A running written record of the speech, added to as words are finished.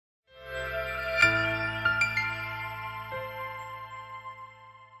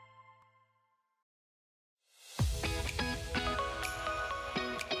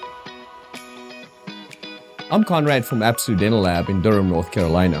I'm Conrad from Absolute Dental Lab in Durham, North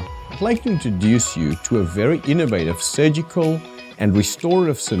Carolina. I'd like to introduce you to a very innovative surgical and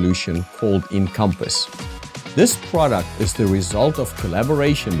restorative solution called Encompass. This product is the result of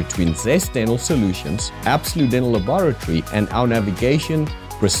collaboration between Zest Dental Solutions, Absolute Dental Laboratory, and our Navigation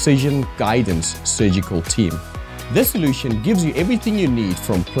Precision Guidance surgical team. This solution gives you everything you need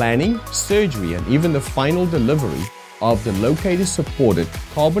from planning, surgery, and even the final delivery of the locator-supported,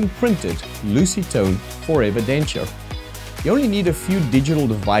 carbon-printed Lucitone Forever denture. You only need a few digital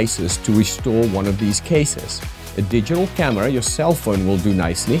devices to restore one of these cases. A digital camera, your cell phone will do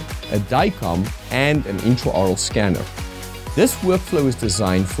nicely, a DICOM, and an intraoral scanner. This workflow is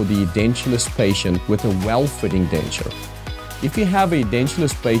designed for the edentulous patient with a well-fitting denture. If you have a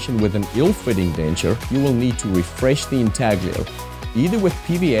edentulous patient with an ill-fitting denture, you will need to refresh the intaglio, either with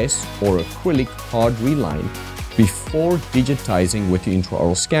PVS or acrylic hard reline, before digitizing with the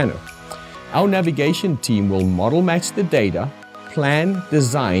intraoral scanner. Our navigation team will model match the data, plan,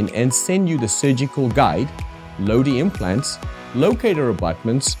 design, and send you the surgical guide, load the implants, locator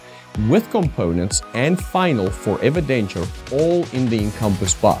abutments with components, and final Forever denture all in the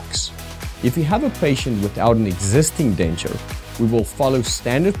Encompass box. If you have a patient without an existing denture, we will follow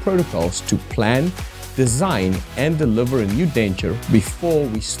standard protocols to plan, design, and deliver a new denture before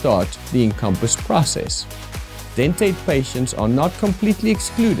we start the Encompass process. Dentate patients are not completely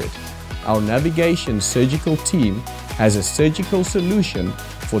excluded. Our navigation surgical team has a surgical solution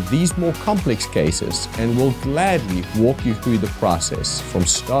for these more complex cases and will gladly walk you through the process from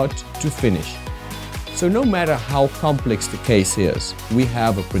start to finish. So no matter how complex the case is, we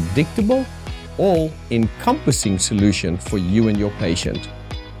have a predictable, all-encompassing solution for you and your patient.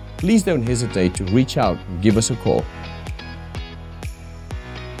 Please don't hesitate to reach out and give us a call.